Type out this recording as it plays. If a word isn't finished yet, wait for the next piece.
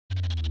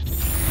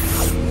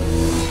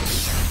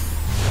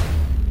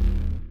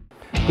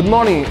Good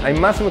morning,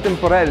 I'm Massimo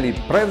Temporelli,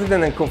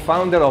 president and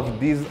co-founder of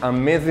this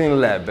amazing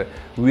lab.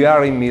 We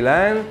are in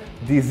Milan,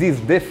 this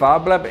is the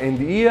Fab Lab, and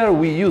here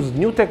we use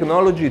new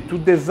technology to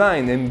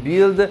design and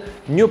build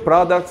new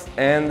products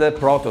and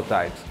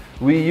prototypes.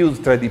 We use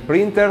 3D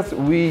printers,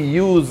 we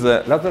use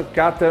laser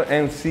cutter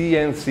and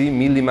CNC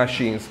milling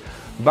machines.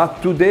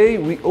 But today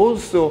we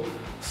also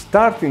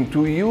starting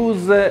to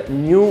use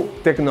new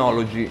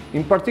technology,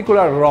 in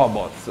particular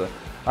robots.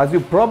 As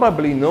you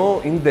probably know,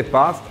 in the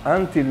past,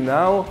 until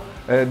now,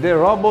 the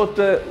robots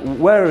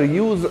were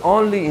used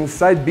only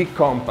inside big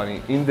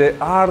companies, in the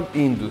hard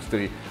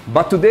industry.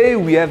 But today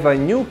we have a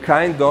new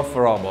kind of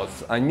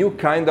robots, a new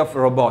kind of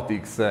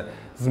robotics,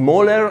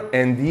 smaller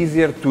and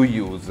easier to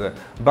use.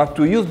 But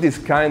to use this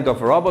kind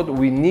of robot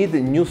we need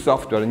new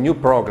software, new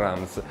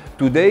programs.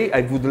 Today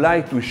I would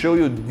like to show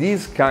you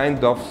this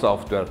kind of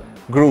software,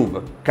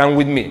 Groov. Come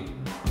with me.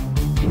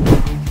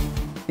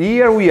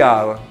 Here we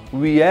are.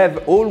 We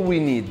have all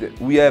we need.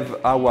 We have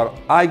our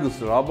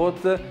IGUS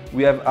robot,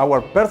 we have our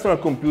personal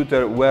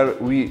computer where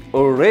we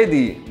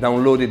already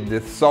downloaded the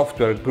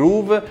software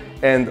Groov,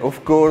 and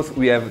of course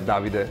we have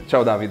Davide.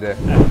 Ciao Davide.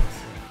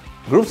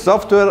 Groov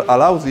software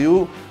allows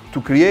you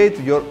to create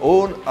your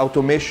own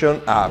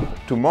automation app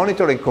to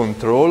monitor and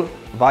control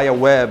via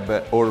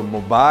web or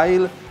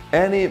mobile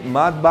any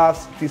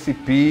Modbus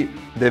TCP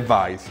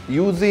device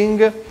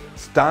using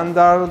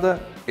standard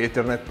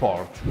Ethernet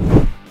port.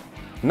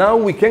 Now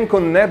we can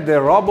connect the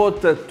robot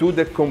to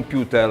the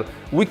computer.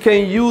 We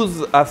can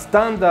use a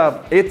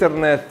standard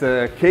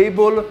Ethernet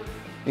cable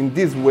in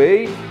this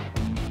way.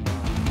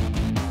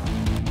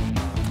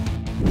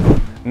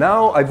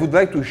 Now I would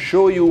like to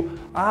show you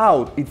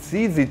how it's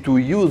easy to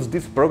use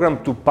this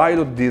program to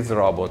pilot this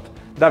robot.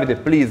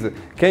 Davide, please,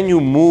 can you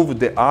move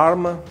the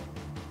arm?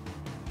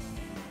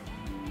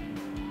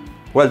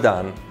 Well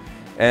done.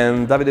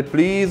 And Davide,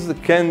 please,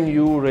 can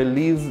you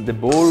release the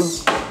ball?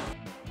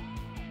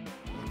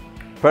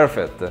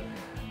 Perfect.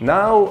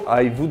 Now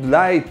I would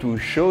like to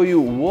show you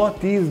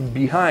what is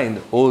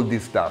behind all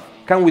this stuff.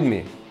 Come with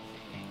me.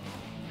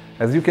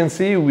 As you can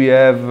see, we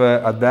have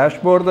a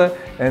dashboard,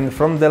 and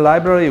from the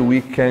library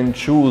we can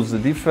choose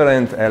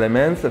different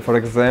elements. For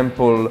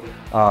example,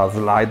 a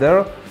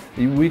slider.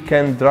 We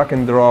can drag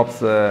and drop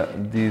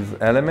this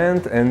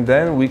element, and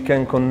then we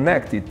can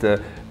connect it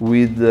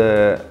with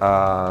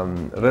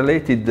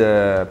related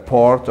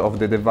port of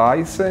the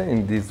device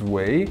in this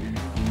way.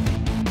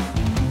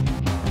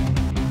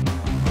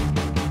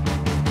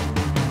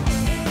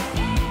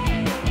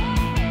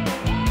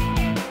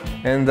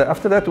 And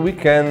after that we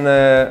can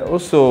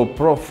also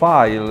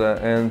profile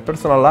and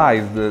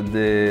personalize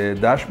the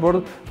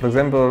dashboard, for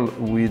example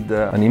with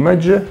an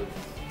image.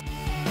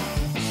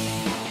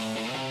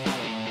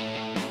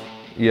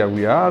 Here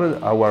we are,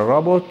 our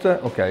robot.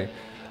 Okay,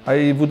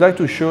 I would like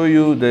to show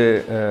you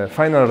the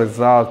final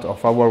result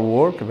of our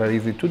work, very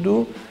easy to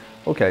do.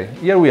 Okay,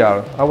 here we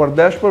are, our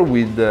dashboard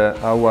with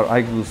our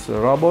IGUS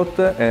robot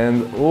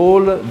and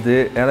all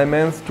the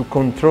elements to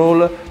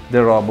control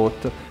the robot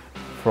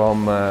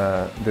from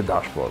the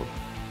dashboard.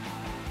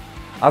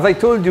 As I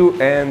told you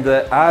and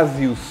as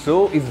you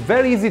saw, it's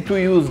very easy to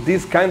use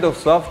this kind of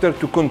software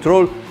to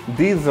control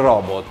this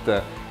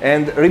robot.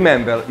 And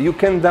remember, you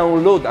can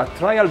download a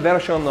trial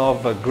version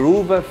of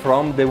Groov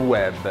from the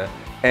web.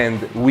 And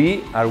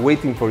we are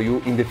waiting for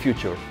you in the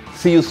future.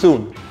 See you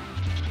soon!